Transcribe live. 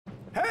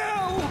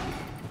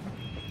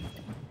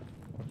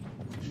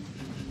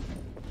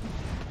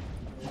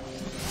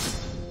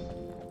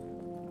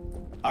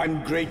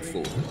I'm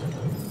grateful.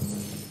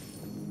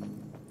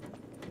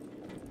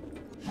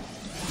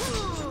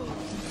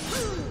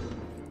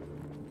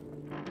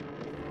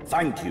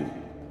 Thank you.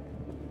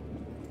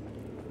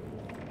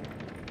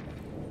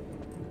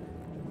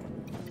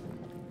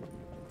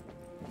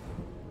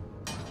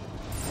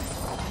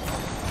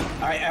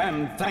 I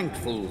am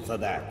thankful for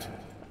that.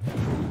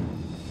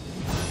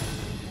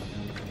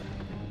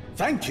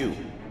 Thank you.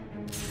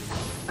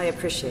 I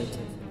appreciate it.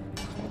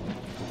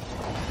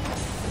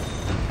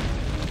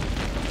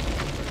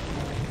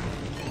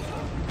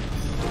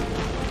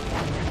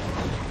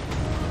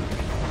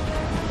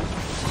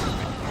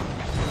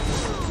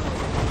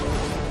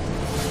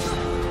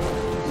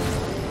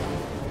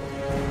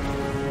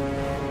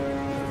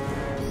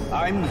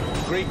 I'm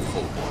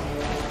grateful.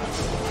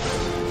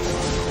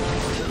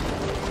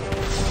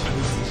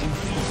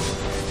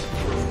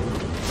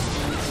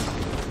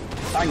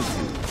 Thank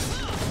you.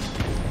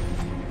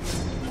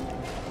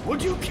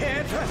 Would you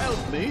care to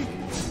help me?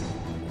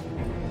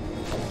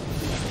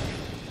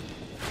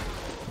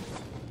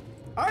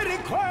 I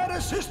require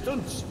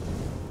assistance.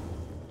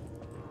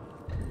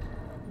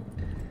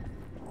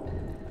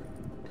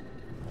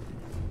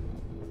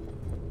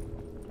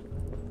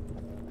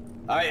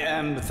 I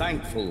am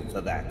thankful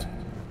for that.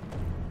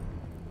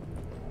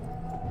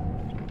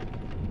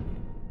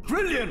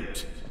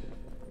 Brilliant!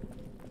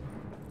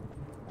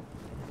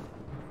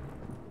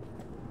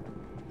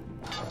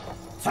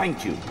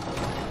 Thank you.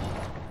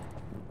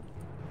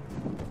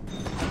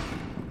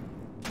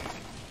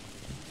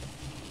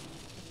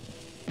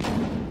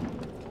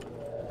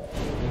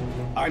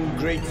 I'm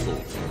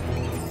grateful.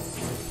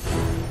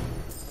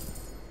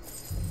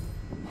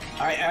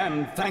 I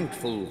am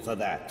thankful for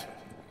that.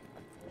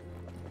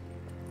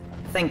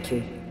 Thank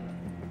you.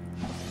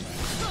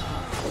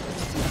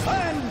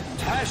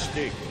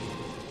 Fantastic!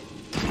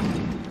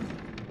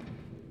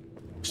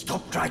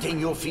 Stop dragging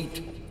your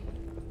feet.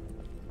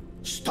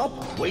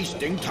 Stop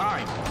wasting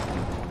time.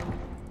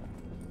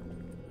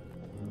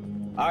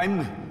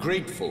 I'm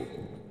grateful.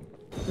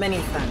 Many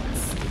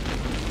thanks.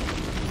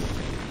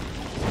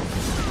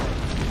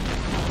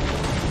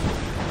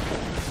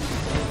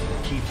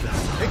 Keep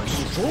that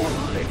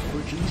Extraordinary.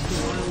 for just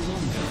a while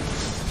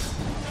longer.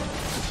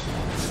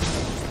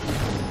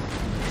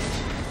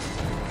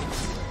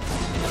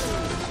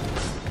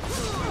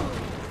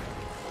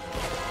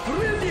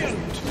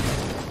 Brilliant!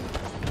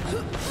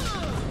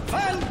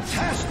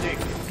 Fantastic!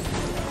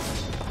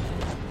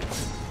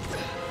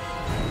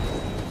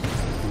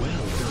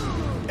 Well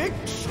done.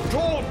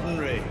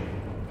 Extraordinary!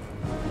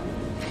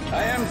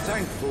 I am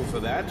thankful for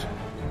that.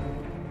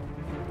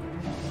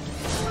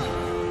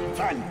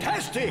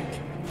 Fantastic!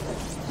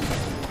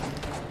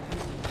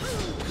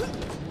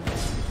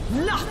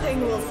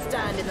 Nothing will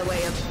stand in the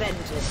way of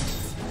vengeance.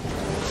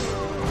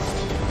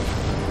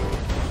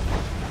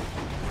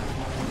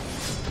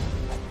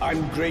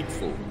 I'm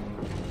grateful.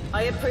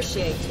 I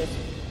appreciate it.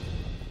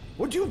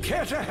 Would you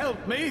care to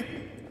help me?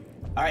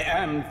 I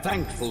am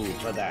thankful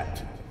for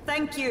that.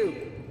 Thank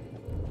you.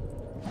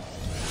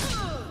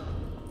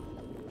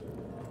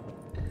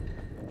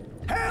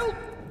 Help!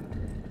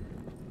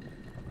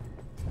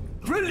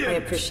 Brilliant! I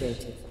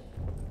appreciate it.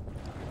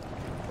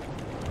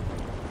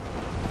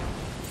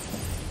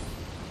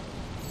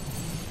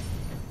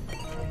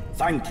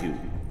 Thank you.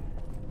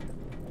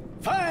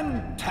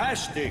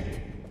 Fantastic!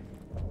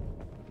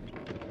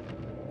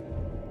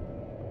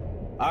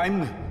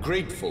 I'm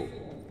grateful.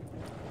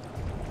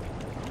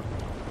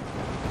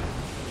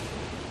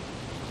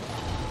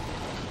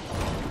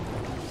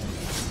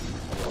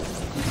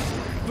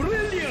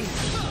 Brilliant!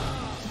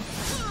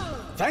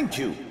 Thank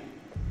you.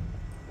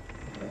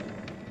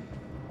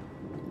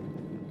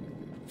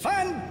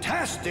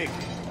 Fantastic!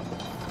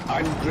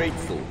 I'm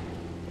grateful.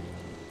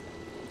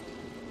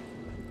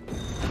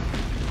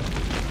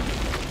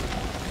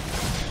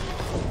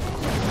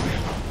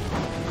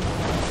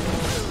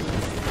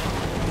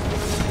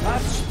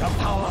 That's the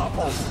power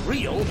of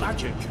real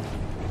magic.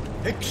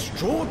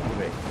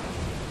 Extraordinary.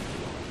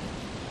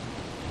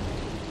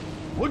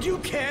 Would you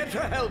care to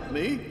help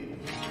me?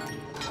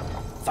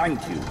 Thank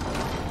you.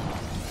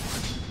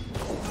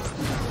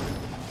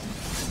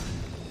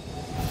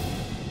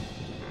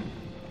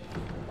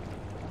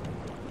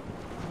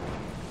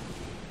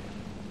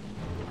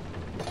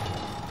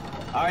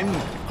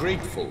 I'm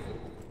grateful.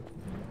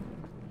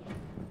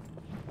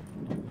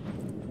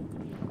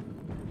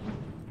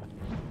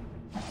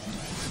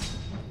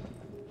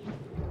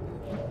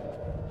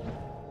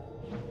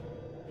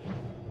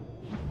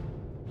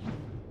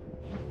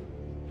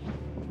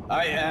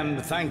 I am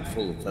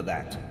thankful for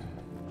that.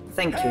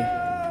 Thank you.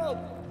 Help!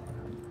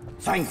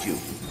 Thank you.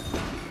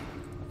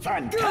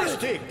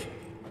 Fantastic!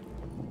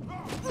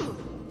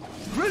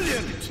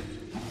 Brilliant!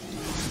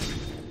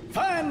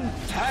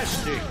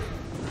 Fantastic!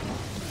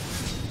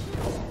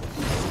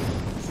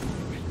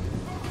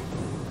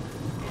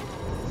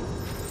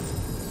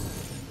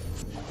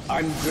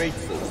 I'm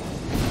grateful.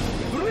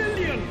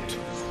 Brilliant!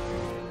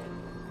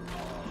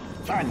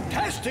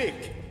 Fantastic!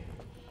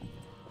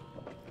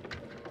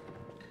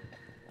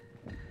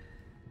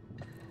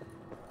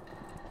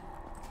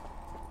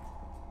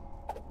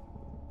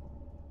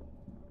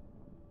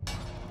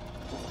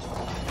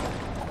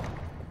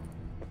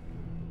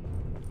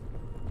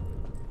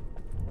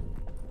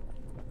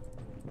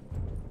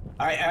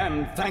 I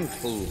am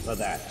thankful for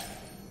that.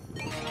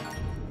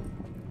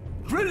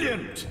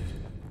 Brilliant!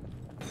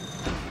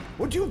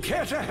 Would you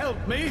care to help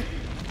me?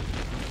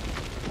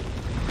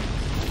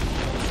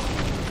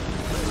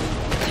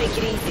 Take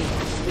it easy.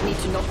 We need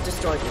to not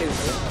destroy food.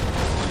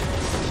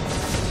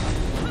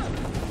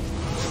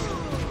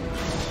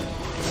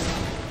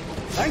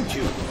 Thank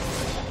you.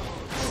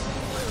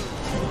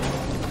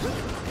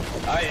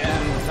 I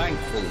am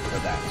thankful for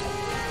that.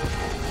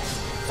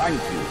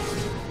 Thank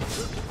you.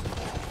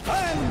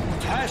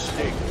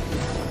 Fantastic!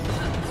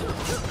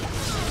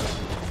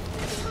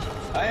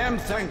 I am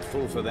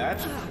thankful for that.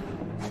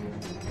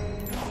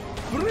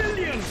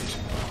 Brilliant!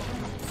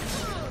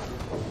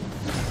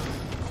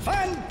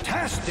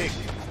 Fantastic!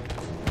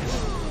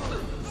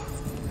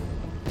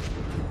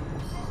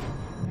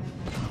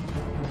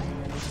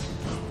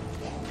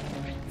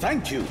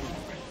 Thank you.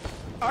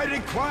 I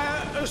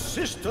require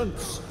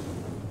assistance.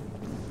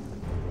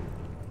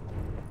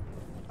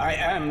 I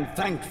am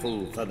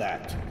thankful for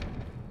that.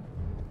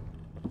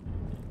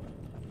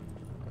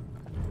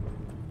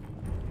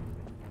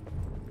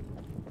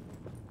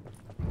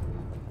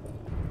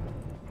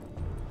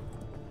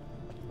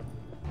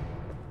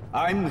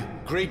 I'm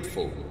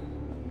grateful.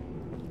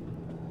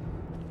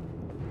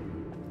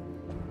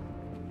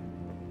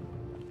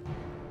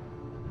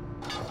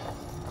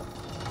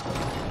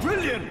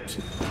 Brilliant!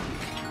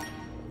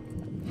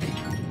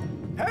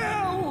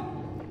 Help!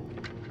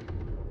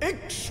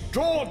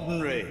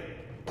 Extraordinary!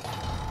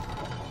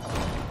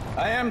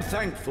 I am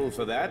thankful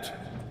for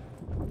that.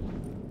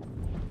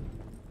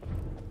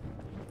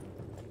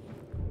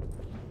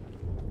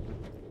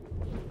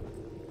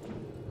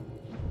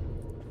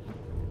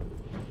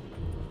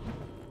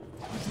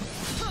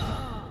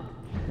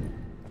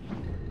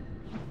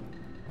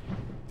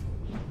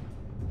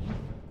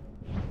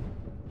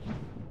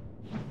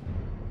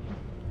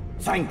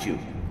 Thank you.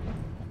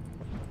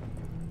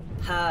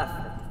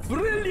 Perfect.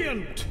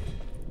 Brilliant!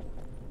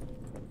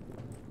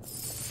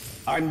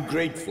 I'm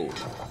grateful.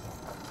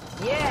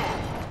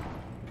 Yeah!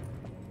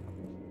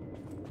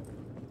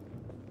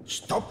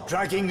 Stop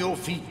dragging your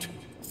feet.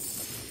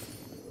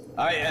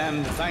 I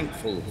am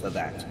thankful for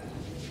that.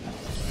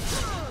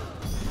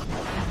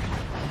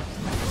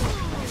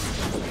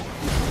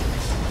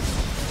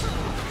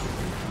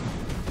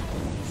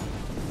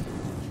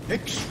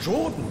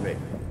 Extraordinary.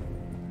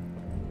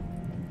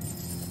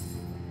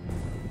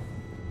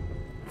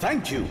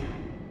 Thank you.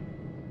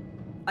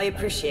 I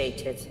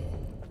appreciate it.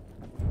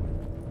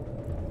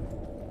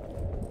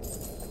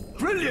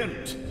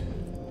 Brilliant!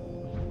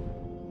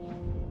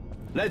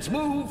 Let's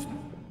move.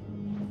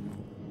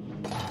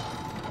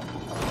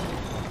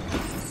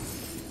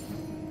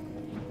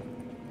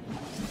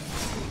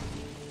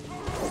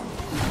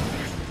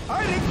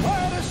 I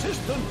require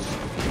assistance.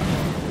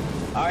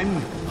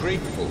 I'm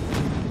grateful.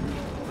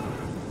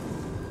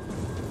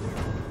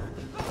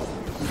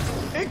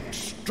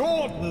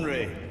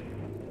 Extraordinary.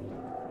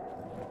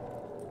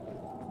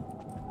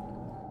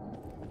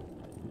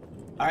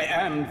 I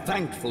am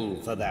thankful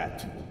for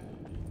that.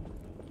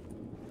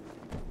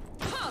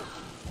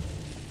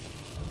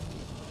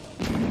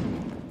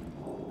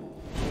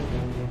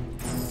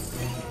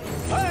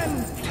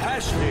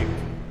 Fantastic!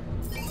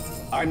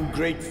 I'm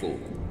grateful.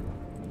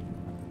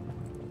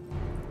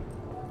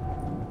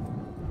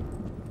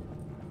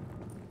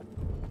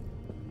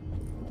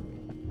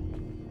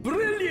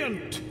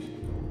 Brilliant!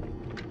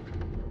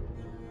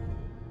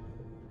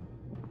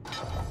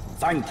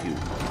 Thank you.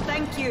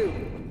 Thank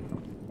you.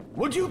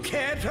 Would you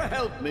care to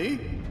help me?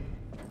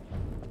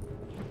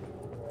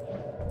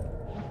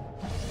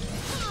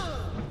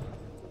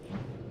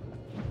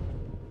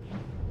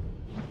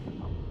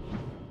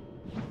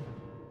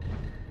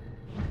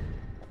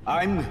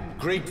 I'm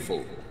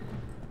grateful.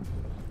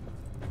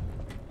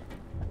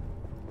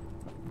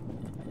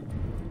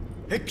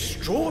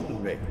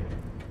 Extraordinary.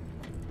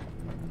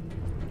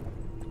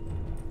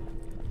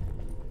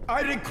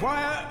 I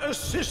require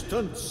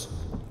assistance.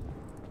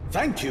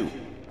 Thank you.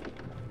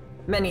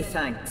 Many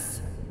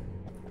thanks.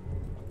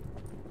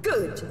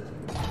 Good.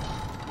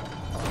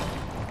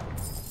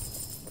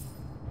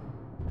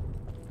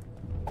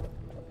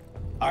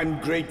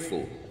 I'm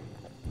grateful.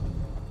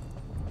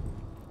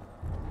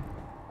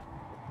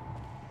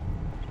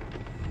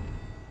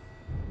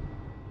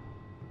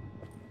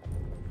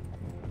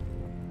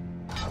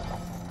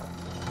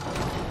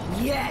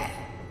 Yeah!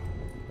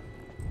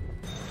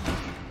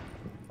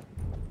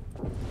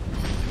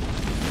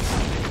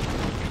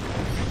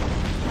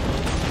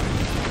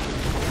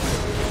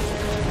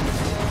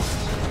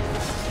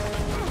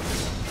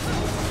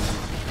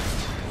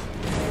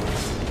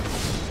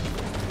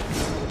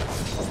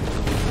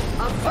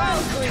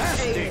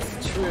 Fantastic!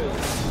 True.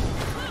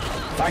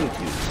 Thank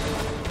you.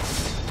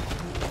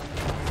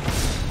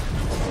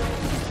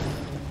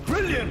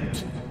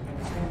 Brilliant!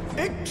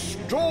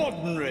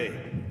 Extraordinary!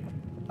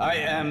 I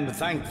am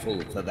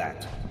thankful for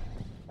that.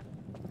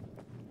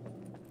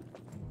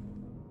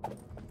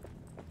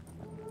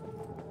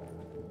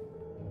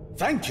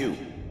 Thank you.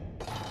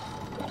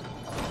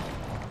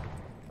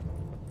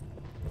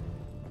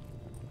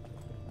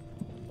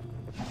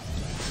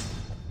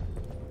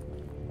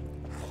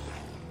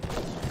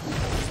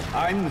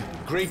 I'm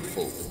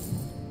grateful.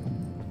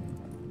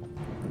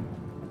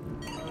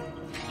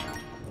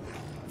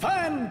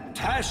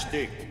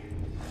 Fantastic!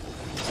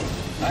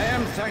 I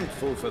am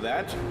thankful for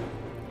that.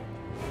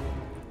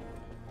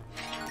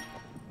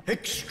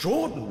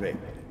 Extraordinary!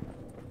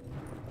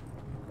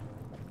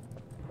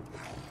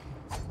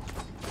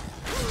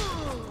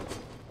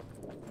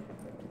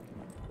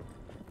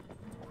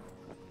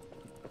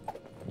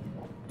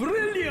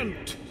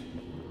 Brilliant!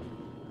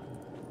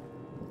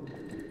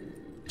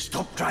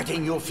 Stop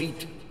dragging your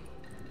feet.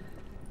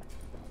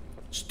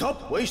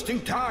 Stop wasting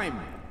time.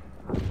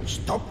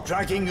 Stop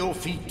dragging your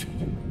feet.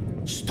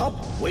 Stop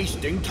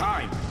wasting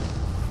time.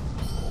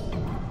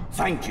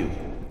 Thank you.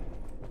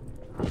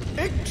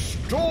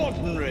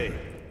 Extraordinary!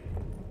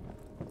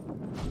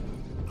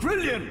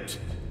 Brilliant!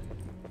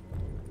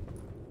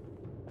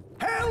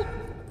 Help!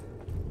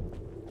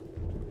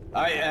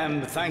 I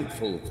am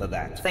thankful for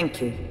that.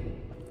 Thank you.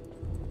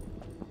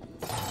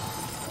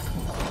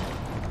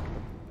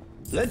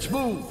 Let's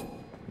move.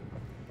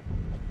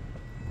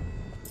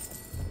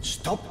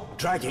 Stop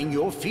dragging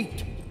your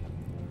feet.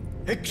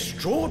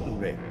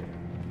 Extraordinary.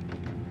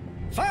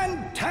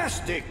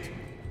 Fantastic.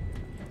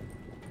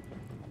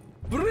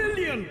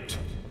 Brilliant.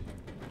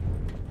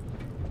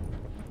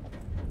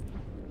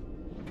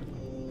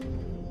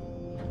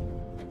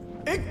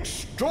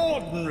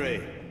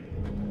 Extraordinary.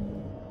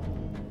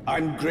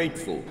 I'm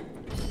grateful.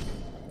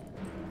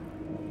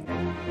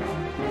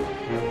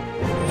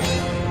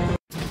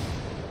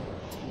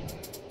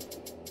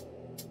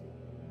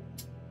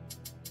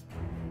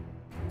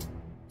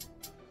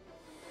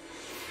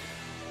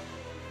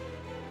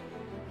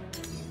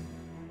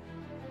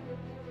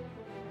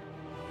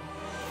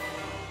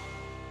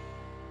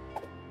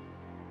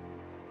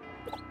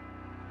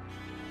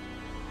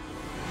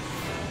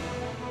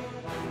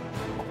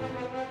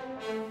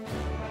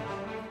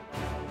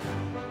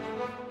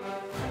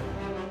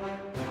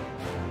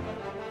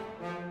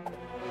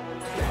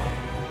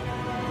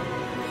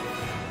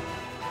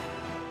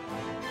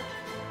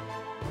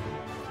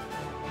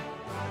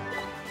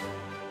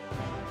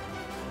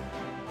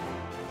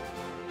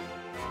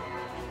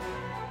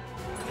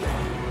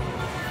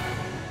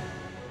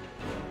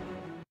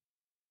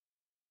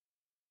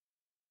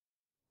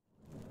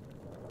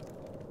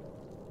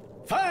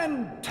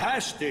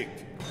 Fantastic!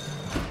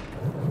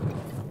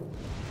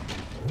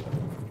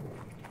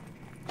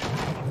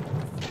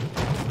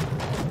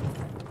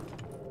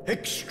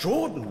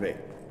 Extraordinary!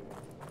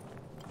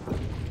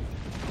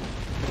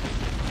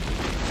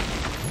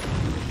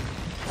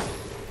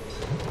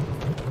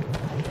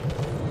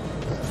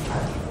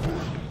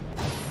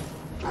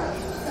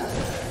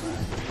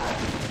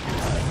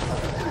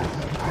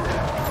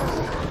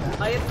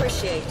 I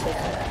appreciate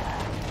it.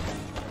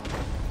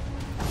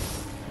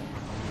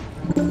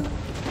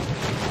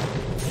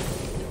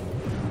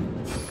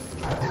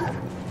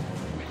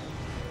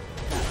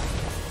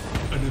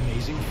 An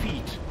amazing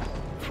feat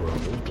for a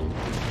mortal.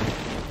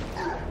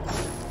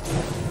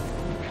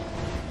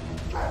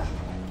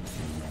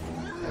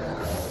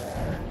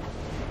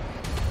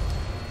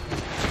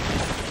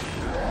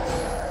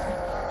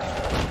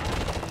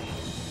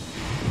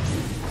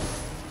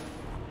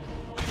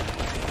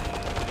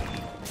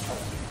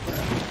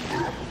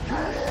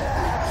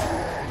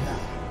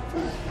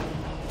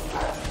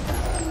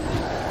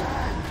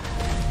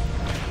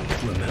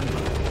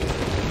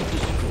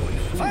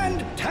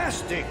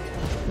 Fantastic!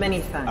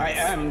 Many thanks. I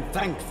am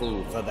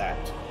thankful for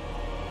that.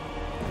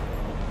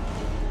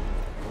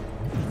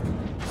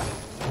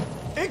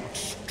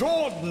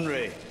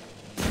 Extraordinary!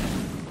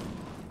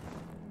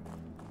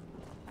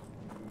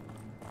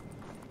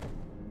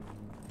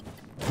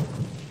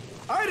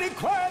 I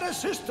require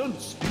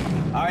assistance!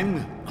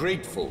 I'm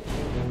grateful.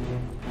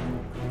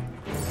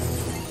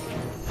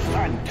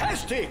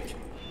 Fantastic!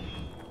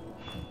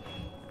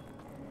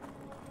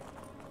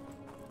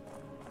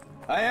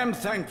 I am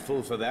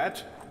thankful for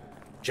that.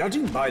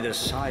 Judging by the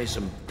size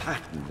and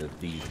pattern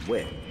of these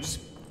webs,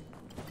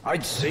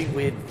 I'd say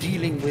we're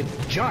dealing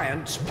with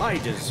giant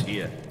spiders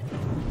here.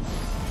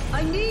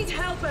 I need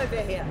help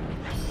over here.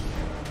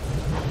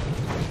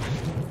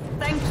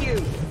 Thank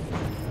you.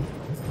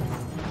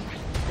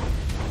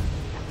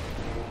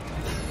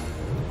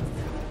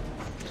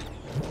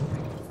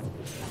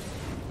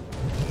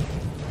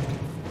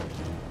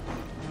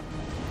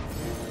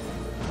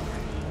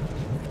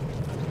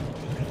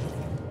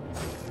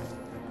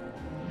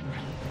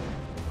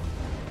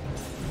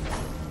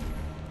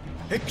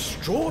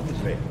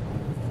 Extraordinary!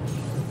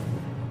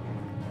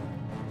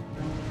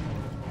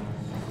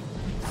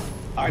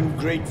 I'm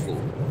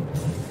grateful.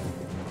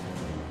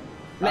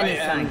 Many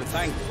I am thanks.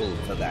 thankful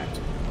for that.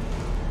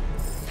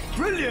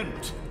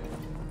 Brilliant!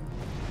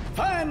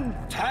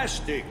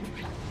 Fantastic!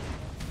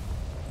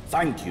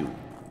 Thank you.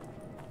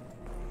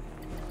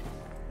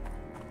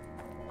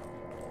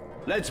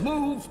 Let's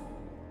move!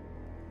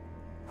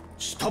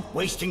 Stop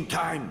wasting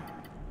time!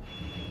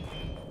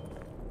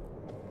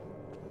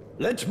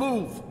 Let's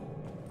move!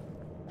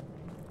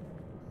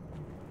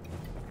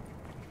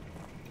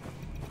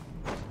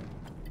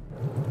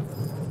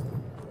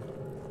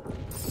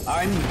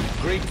 I'm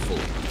grateful.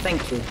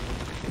 Thank you.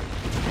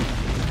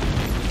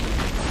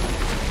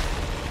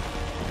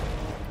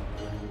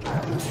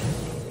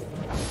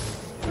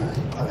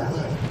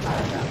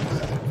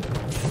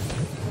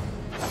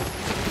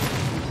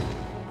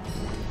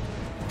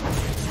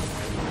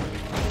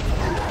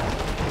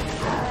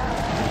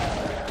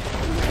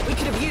 We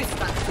could have used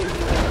that food.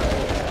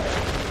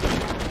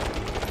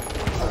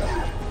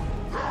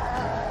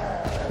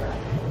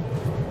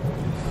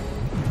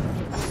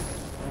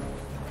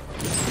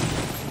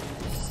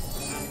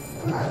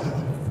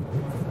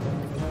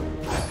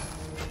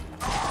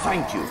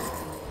 Thank you.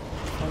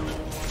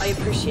 I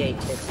appreciate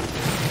it.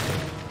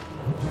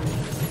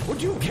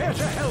 Would you care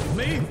to help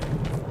me?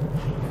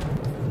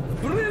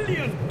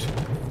 Brilliant!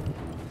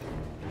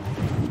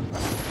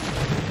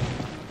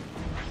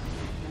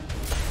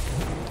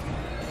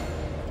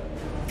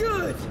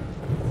 Good!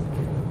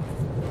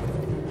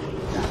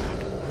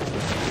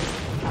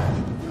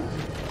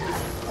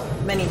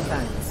 Many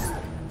thanks.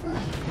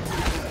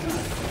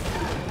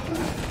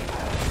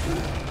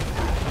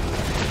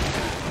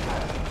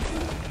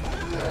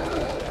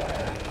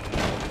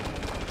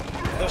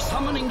 The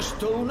summoning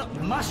stone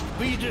must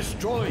be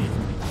destroyed.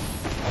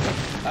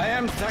 I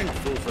am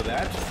thankful for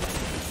that.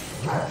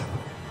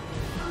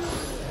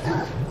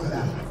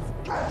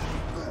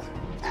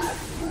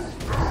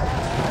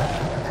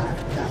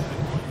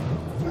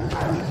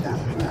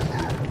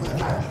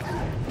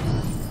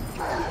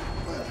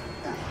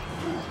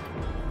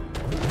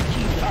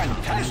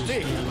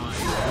 Fantastic!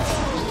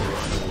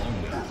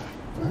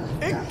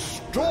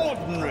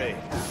 Extraordinary!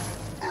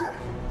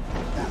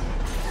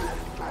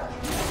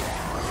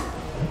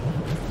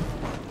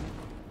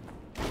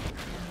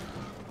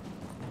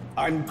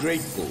 I'm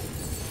grateful.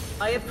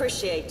 I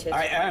appreciate it.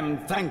 I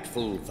am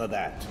thankful for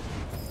that.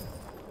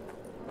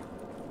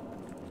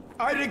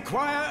 I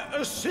require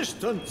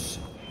assistance.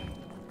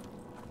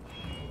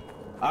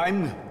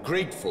 I'm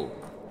grateful.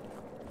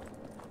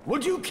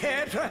 Would you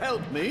care to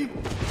help me?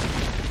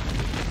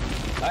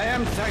 I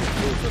am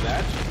thankful for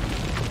that.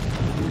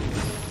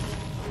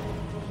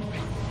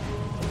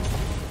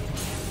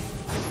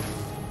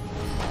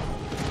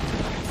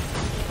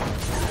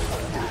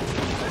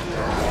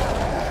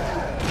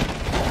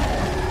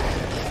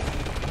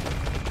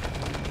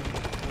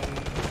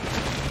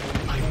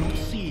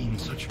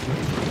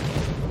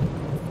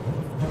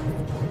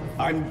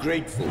 I'm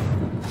grateful.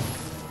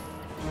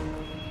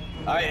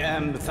 I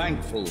am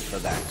thankful for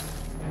that.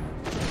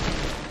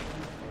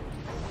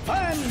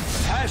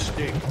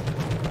 Fantastic!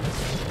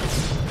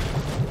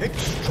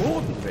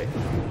 Extraordinary!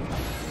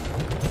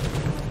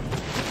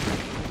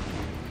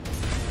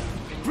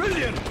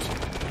 Brilliant!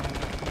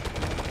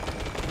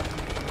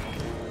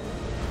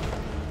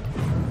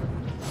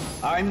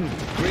 I'm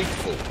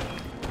grateful.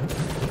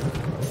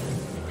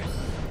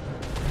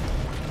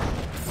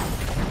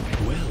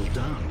 Well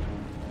done.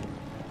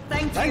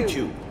 Thank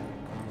you.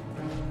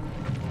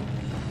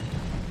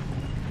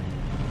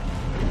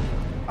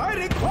 I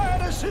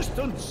require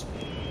assistance.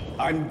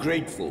 I'm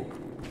grateful.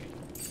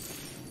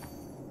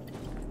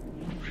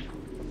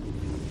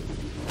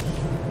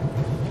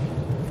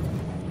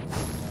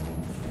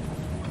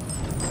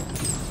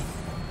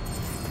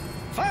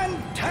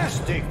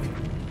 Fantastic!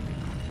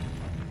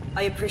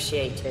 I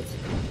appreciate it.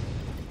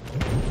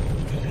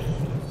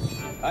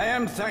 I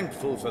am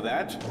thankful for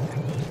that.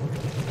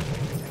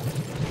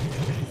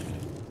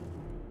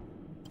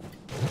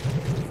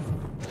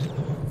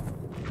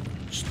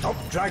 Stop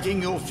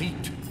dragging your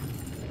feet.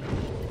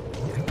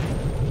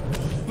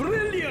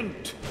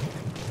 Brilliant!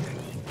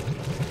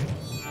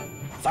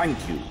 Thank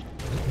you.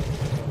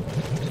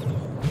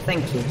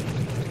 Thank you.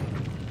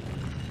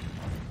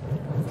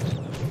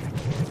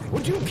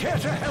 Would you care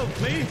to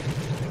help me?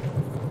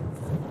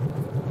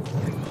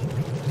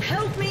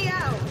 Help me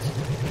out!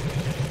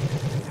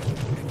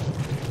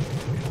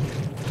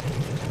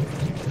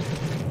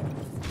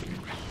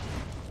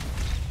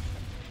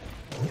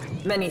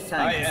 Many thanks.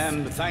 I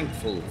am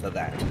thankful for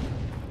that.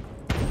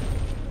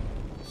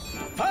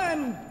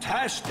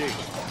 Fantastic!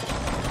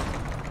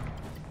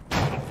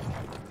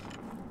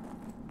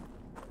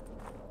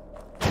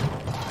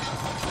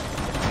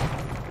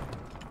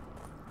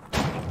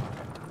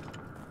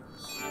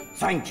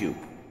 Thank you.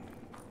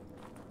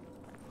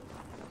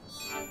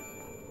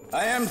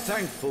 I am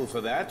thankful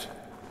for that.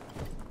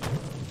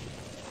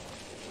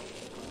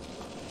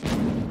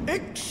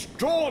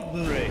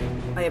 Extraordinary!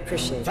 I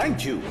appreciate it.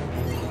 Thank you.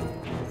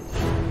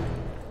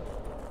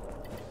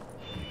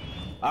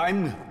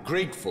 I'm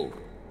grateful.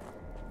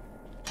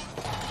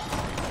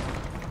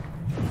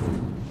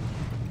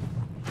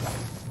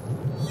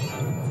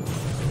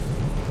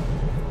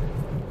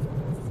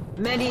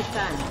 Many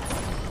thanks.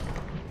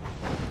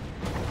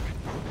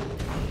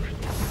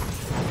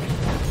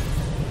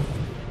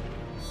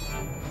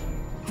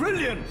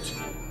 Brilliant!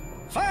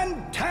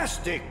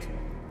 Fantastic!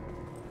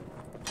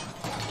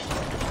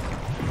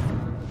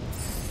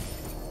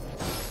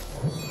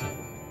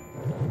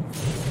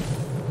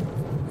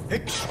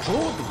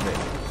 Extraordinary!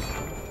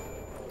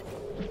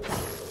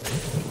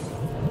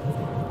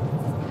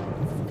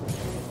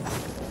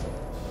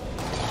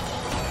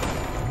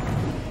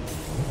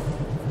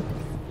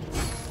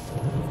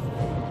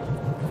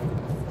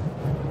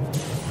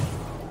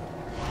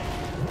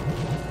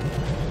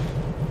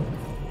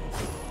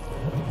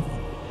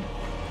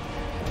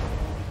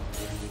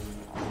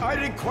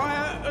 I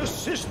require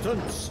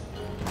assistance.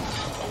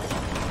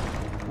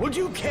 Would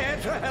you care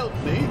to help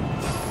me?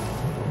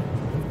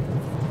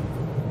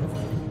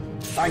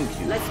 Thank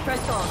you. Let's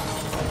press on.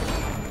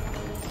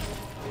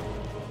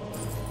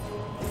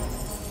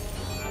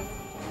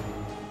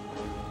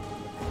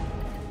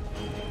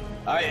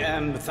 I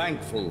am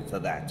thankful for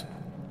that.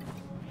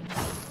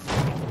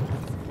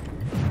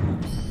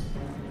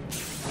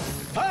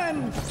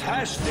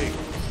 Fantastic!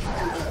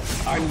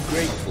 I'm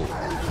grateful.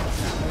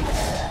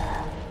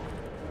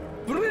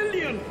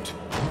 Brilliant!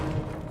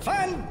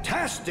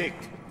 Fantastic!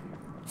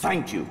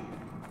 Thank you.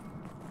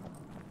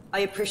 I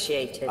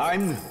appreciate it.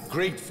 I'm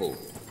grateful.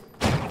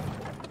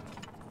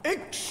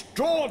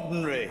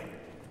 Extraordinary!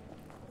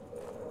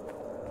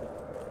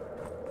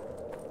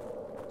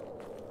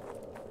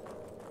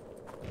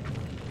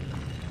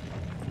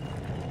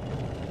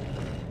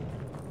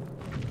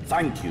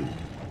 Thank you.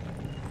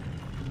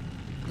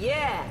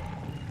 Yeah.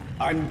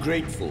 I'm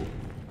grateful.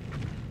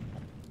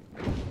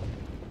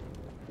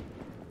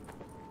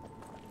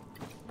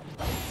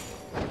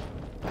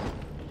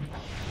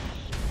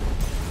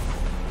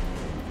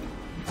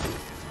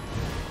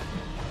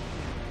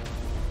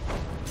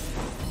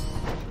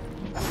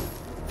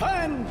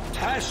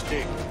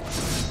 Fantastic!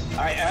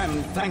 I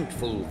am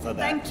thankful for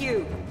that. Thank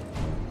you.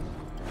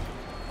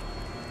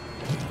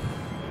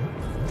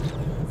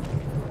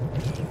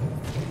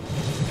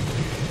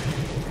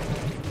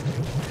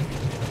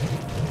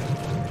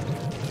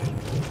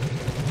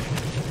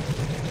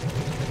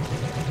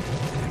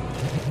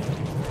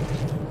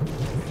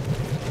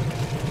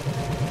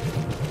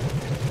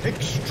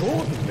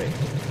 Extraordinary!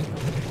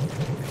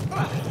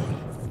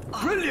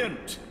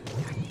 Brilliant!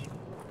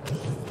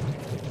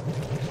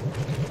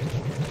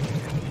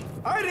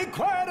 I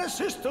require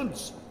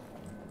assistance!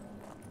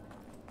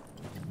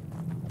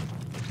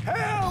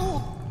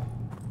 Help!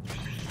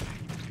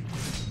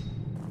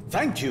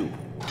 Thank you.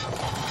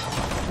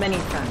 Many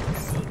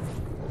thanks.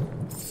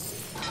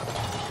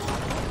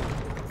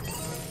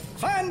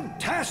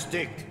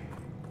 Fantastic!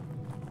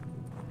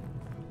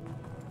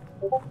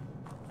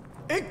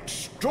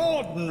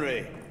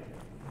 Extraordinary!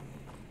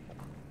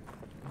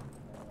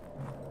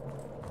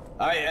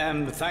 I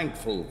am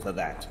thankful for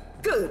that.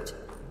 Good.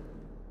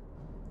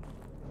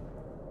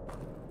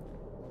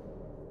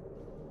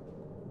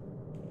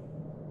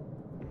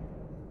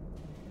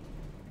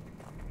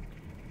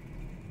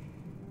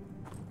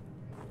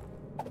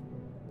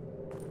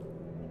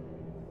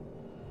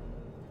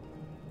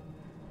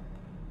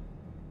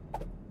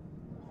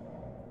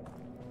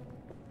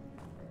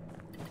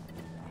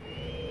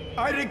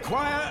 I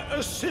require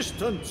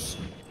assistance.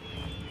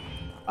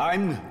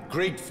 I'm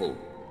grateful.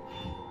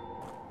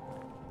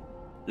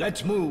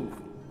 Let's move.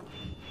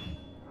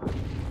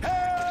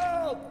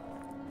 Help!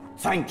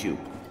 Thank you.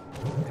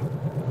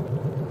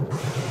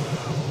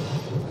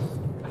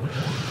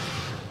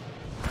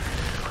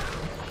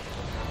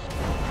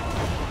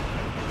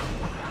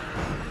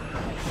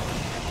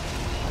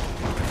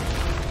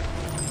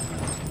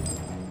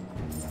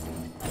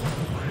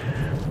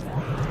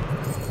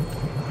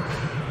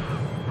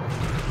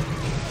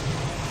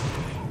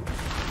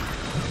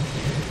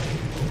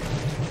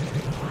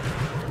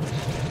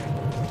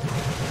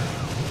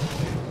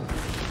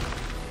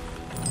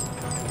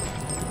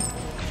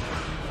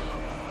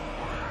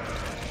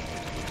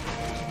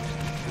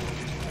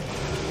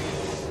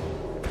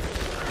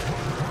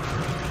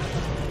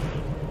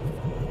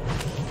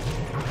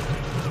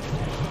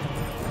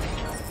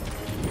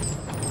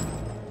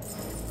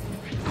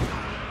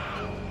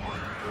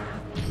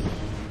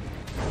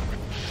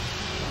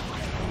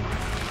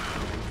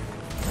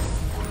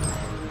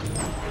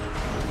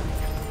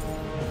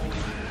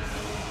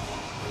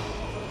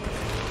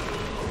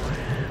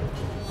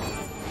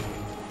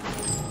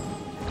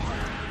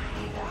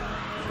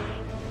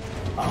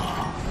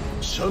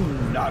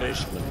 Some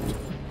nourishment.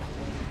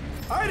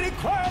 I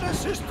require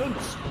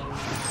assistance.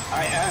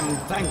 I am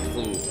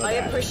thankful for I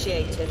that.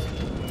 appreciate it.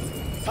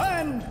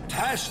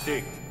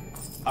 Fantastic.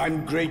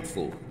 I'm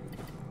grateful.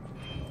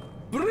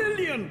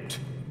 Brilliant.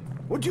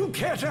 Would you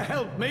care to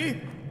help me?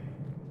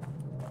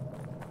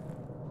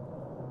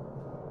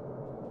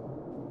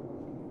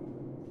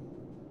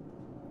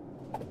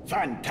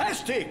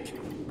 Fantastic.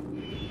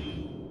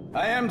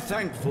 I am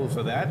thankful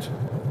for that.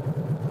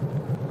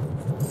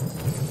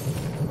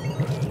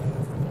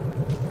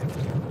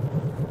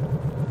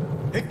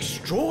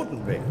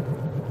 Extraordinary.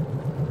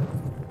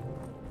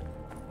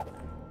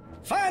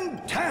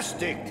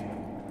 Fantastic.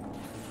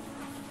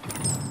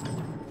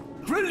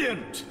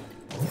 Brilliant.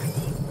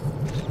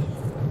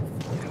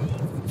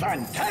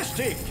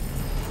 Fantastic.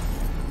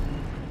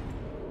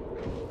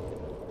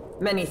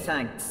 Many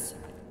thanks.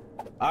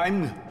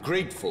 I'm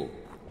grateful.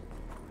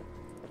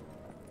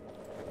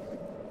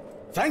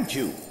 Thank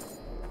you.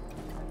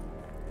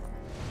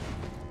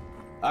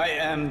 I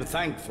am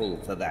thankful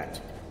for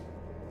that.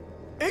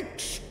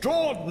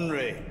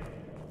 Extraordinary!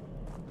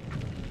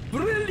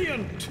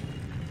 Brilliant!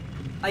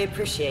 I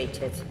appreciate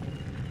it.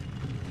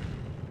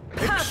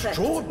 Perfect.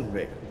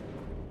 Extraordinary!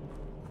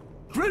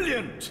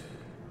 Brilliant!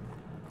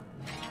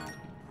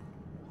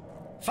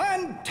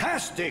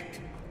 Fantastic!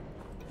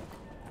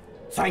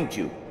 Thank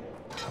you.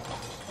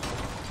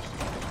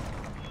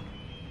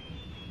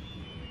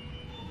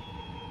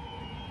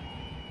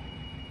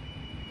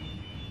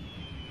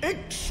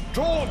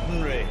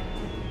 Extraordinary!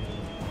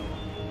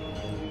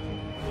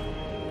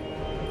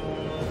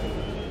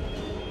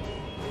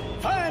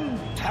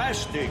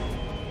 Fantastic!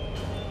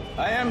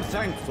 I am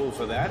thankful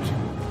for that.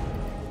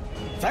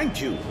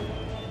 Thank you.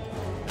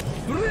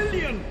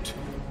 Brilliant!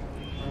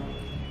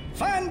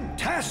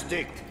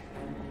 Fantastic!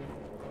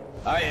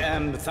 I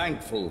am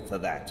thankful for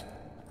that.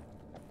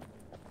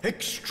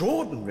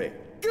 Extraordinary!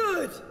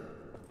 Good!